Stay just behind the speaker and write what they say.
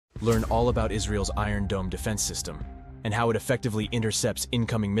Learn all about Israel's Iron Dome defense system and how it effectively intercepts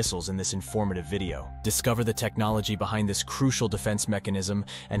incoming missiles in this informative video. Discover the technology behind this crucial defense mechanism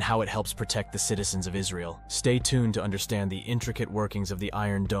and how it helps protect the citizens of Israel. Stay tuned to understand the intricate workings of the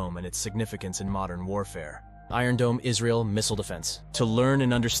Iron Dome and its significance in modern warfare. Iron Dome Israel Missile Defense. To learn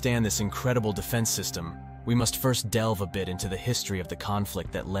and understand this incredible defense system, we must first delve a bit into the history of the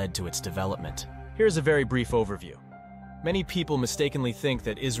conflict that led to its development. Here's a very brief overview. Many people mistakenly think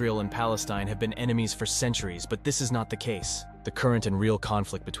that Israel and Palestine have been enemies for centuries, but this is not the case. The current and real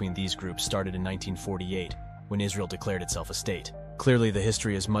conflict between these groups started in 1948, when Israel declared itself a state. Clearly, the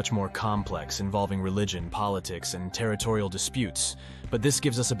history is much more complex, involving religion, politics, and territorial disputes, but this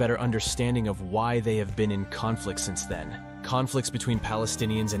gives us a better understanding of why they have been in conflict since then. Conflicts between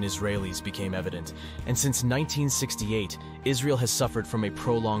Palestinians and Israelis became evident, and since 1968, Israel has suffered from a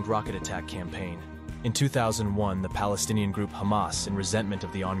prolonged rocket attack campaign. In 2001, the Palestinian group Hamas, in resentment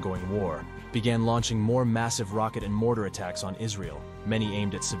of the ongoing war, began launching more massive rocket and mortar attacks on Israel, many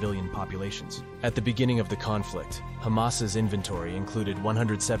aimed at civilian populations. At the beginning of the conflict, Hamas's inventory included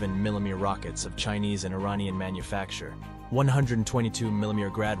 107mm rockets of Chinese and Iranian manufacture,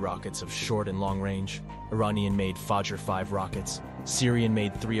 122mm Grad rockets of short and long range, Iranian-made Fajr 5 rockets,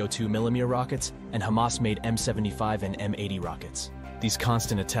 Syrian-made 302mm rockets, and Hamas-made M75 and M80 rockets. These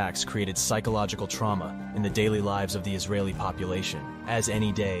constant attacks created psychological trauma in the daily lives of the Israeli population, as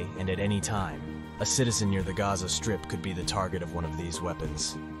any day and at any time, a citizen near the Gaza Strip could be the target of one of these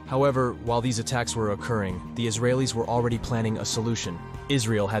weapons. However, while these attacks were occurring, the Israelis were already planning a solution.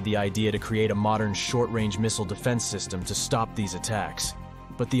 Israel had the idea to create a modern short-range missile defense system to stop these attacks.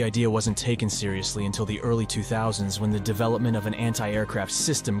 But the idea wasn't taken seriously until the early 2000s, when the development of an anti-aircraft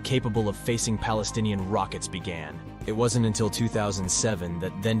system capable of facing Palestinian rockets began. It wasn't until 2007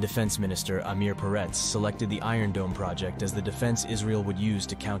 that then Defense Minister Amir Peretz selected the Iron Dome project as the defense Israel would use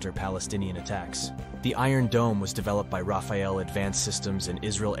to counter Palestinian attacks. The Iron Dome was developed by Rafael Advanced Systems and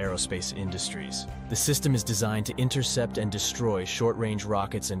Israel Aerospace Industries. The system is designed to intercept and destroy short-range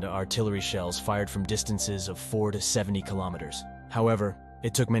rockets and artillery shells fired from distances of 4 to 70 kilometers. However,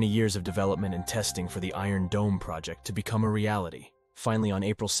 it took many years of development and testing for the Iron Dome project to become a reality. Finally, on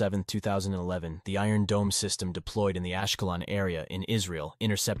April 7, 2011, the Iron Dome system deployed in the Ashkelon area in Israel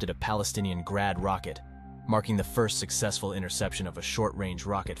intercepted a Palestinian Grad rocket, marking the first successful interception of a short-range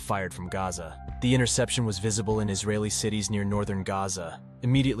rocket fired from Gaza. The interception was visible in Israeli cities near northern Gaza.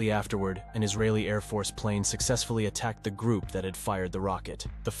 Immediately afterward, an Israeli Air Force plane successfully attacked the group that had fired the rocket.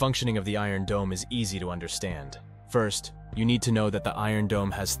 The functioning of the Iron Dome is easy to understand. First, you need to know that the Iron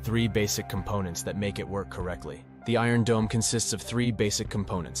Dome has 3 basic components that make it work correctly. The Iron Dome consists of 3 basic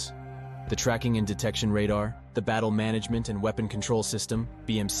components: the Tracking and Detection Radar, the Battle Management and Weapon Control System,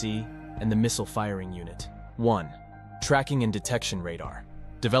 BMC, and the Missile Firing Unit. 1. Tracking and Detection Radar.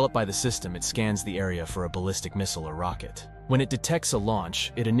 Developed by the system, it scans the area for a ballistic missile or rocket. When it detects a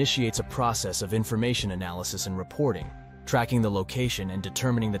launch, it initiates a process of information analysis and reporting, tracking the location and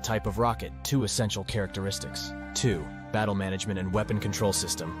determining the type of rocket, 2 essential characteristics. 2. Battle Management and Weapon Control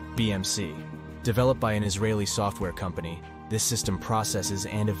System, BMC. Developed by an Israeli software company, this system processes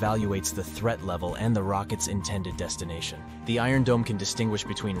and evaluates the threat level and the rocket's intended destination. The Iron Dome can distinguish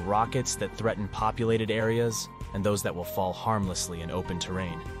between rockets that threaten populated areas and those that will fall harmlessly in open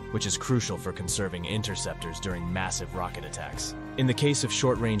terrain, which is crucial for conserving interceptors during massive rocket attacks. In the case of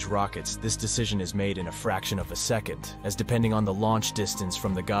short-range rockets, this decision is made in a fraction of a second, as depending on the launch distance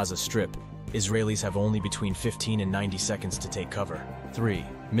from the Gaza Strip, Israelis have only between 15 and 90 seconds to take cover. 3.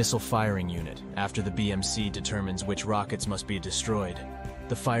 Missile Firing Unit. After the BMC determines which rockets must be destroyed,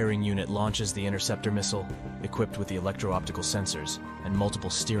 the firing unit launches the interceptor missile, equipped with the electro-optical sensors and multiple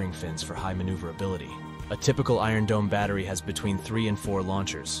steering fins for high maneuverability. A typical Iron Dome battery has between 3 and 4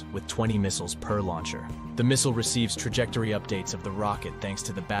 launchers, with 20 missiles per launcher. The missile receives trajectory updates of the rocket thanks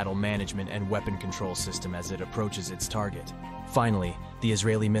to the Battle Management and Weapon Control System as it approaches its target. Finally, the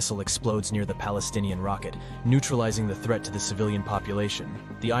Israeli missile explodes near the Palestinian rocket, neutralizing the threat to the civilian population.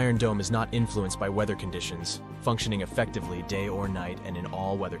 The Iron Dome is not influenced by weather conditions, functioning effectively day or night and in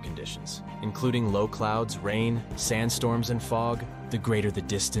all weather conditions, including low clouds, rain, sandstorms, and fog. The greater the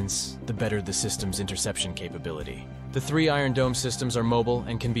distance, the better the system's interception capability. The 3 Iron Dome systems are mobile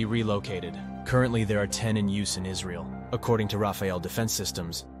and can be relocated. Currently, there are 10 in use in Israel. According to Rafael Defense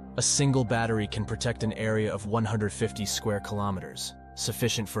Systems, a single battery can protect an area of 150 square kilometers,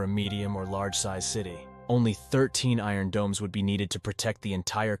 sufficient for a medium or large-sized city. Only 13 Iron Domes would be needed to protect the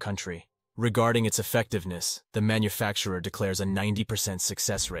entire country. Regarding its effectiveness, the manufacturer declares a 90%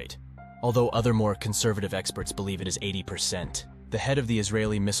 success rate, although other more conservative experts believe it is 80%. The head of the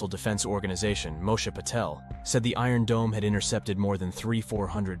Israeli Missile Defense Organization, Moshe Patel, said the Iron Dome had intercepted more than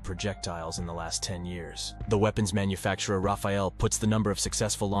 3,400 projectiles in the last 10 years. The weapons manufacturer Rafael puts the number of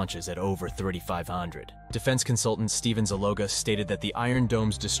successful launches at over 3,500. Defense consultant Steven Zaloga stated that the Iron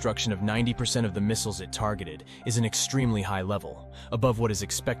Dome's destruction of 90% of the missiles it targeted is an extremely high level, above what is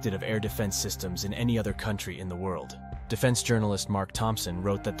expected of air defense systems in any other country in the world. Defense journalist Mark Thompson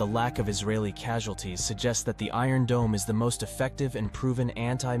wrote that the lack of Israeli casualties suggests that the Iron Dome is the most effective and proven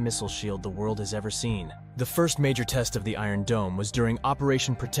anti-missile shield the world has ever seen. The first major test of the Iron Dome was during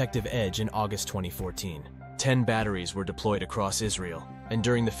Operation Protective Edge in August 2014. 10 batteries were deployed across Israel, and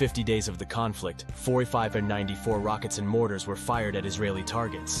during the 50 days of the conflict, 45 and 94 rockets and mortars were fired at Israeli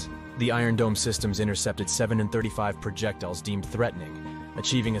targets. The Iron Dome systems intercepted 735 projectiles deemed threatening,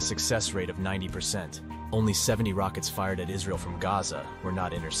 achieving a success rate of 90%. Only 70 rockets fired at Israel from Gaza were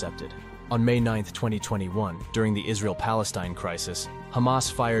not intercepted. On May 9, 2021, during the Israel-Palestine crisis, Hamas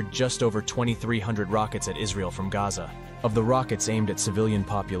fired just over 2,300 rockets at Israel from Gaza. Of the rockets aimed at civilian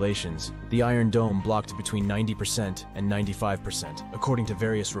populations, the Iron Dome blocked between 90% and 95%, according to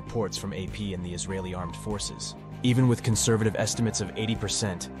various reports from AP and the Israeli Armed Forces. Even with conservative estimates of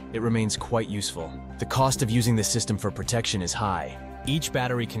 80%, it remains quite useful. The cost of using this system for protection is high. Each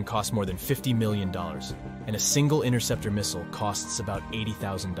battery can cost more than $50 million, and a single interceptor missile costs about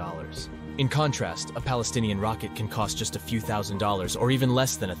 $80,000. In contrast, a Palestinian rocket can cost just a few $1,000s or even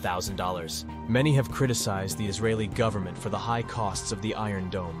less than $1,000. Many have criticized the Israeli government for the high costs of the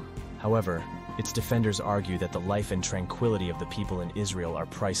Iron Dome. However, its defenders argue that the life and tranquility of the people in Israel are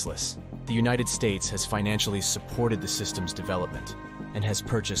priceless. The United States has financially supported the system's development and has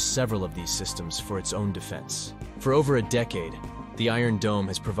purchased several of these systems for its own defense. For over a decade, the Iron Dome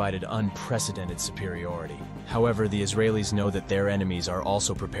has provided unprecedented superiority. However, the Israelis know that their enemies are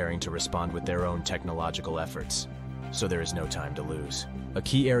also preparing to respond with their own technological efforts, so there is no time to lose. A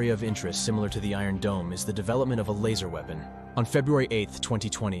key area of interest similar to the Iron Dome is the development of a laser weapon. On February 8,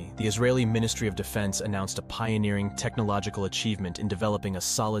 2020, the Israeli Ministry of Defense announced a pioneering technological achievement in developing a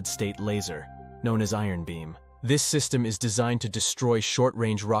solid-state laser, known as Iron Beam. This system is designed to destroy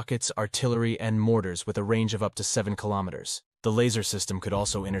short-range rockets, artillery, and mortars with a range of up to 7 kilometers. The laser system could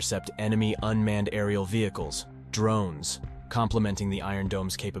also intercept enemy unmanned aerial vehicles, drones, complementing the Iron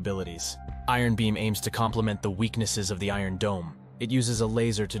Dome's capabilities. Iron Beam aims to complement the weaknesses of the Iron Dome. It uses a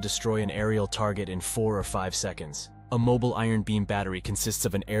laser to destroy an aerial target in 4 or 5 seconds. A mobile Iron Beam battery consists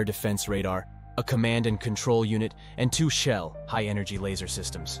of an air defense radar, a command and control unit, and 2 Shell, high-energy laser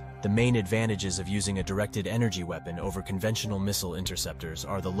systems. The main advantages of using a directed energy weapon over conventional missile interceptors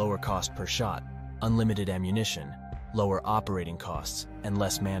are the lower cost per shot, unlimited ammunition, lower operating costs, and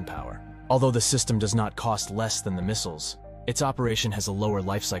less manpower. Although the system does not cost less than the missiles, its operation has a lower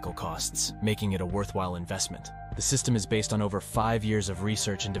lifecycle costs, making it a worthwhile investment. The system is based on over 5 years of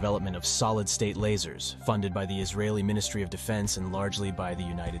research and development of solid-state lasers, funded by the Israeli Ministry of Defense and largely by the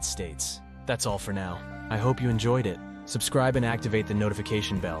United States. That's all for now. I hope you enjoyed it. Subscribe and activate the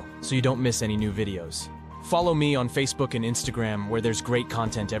notification bell so you don't miss any new videos. Follow me on Facebook and Instagram where there's great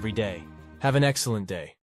content every day. Have an excellent day.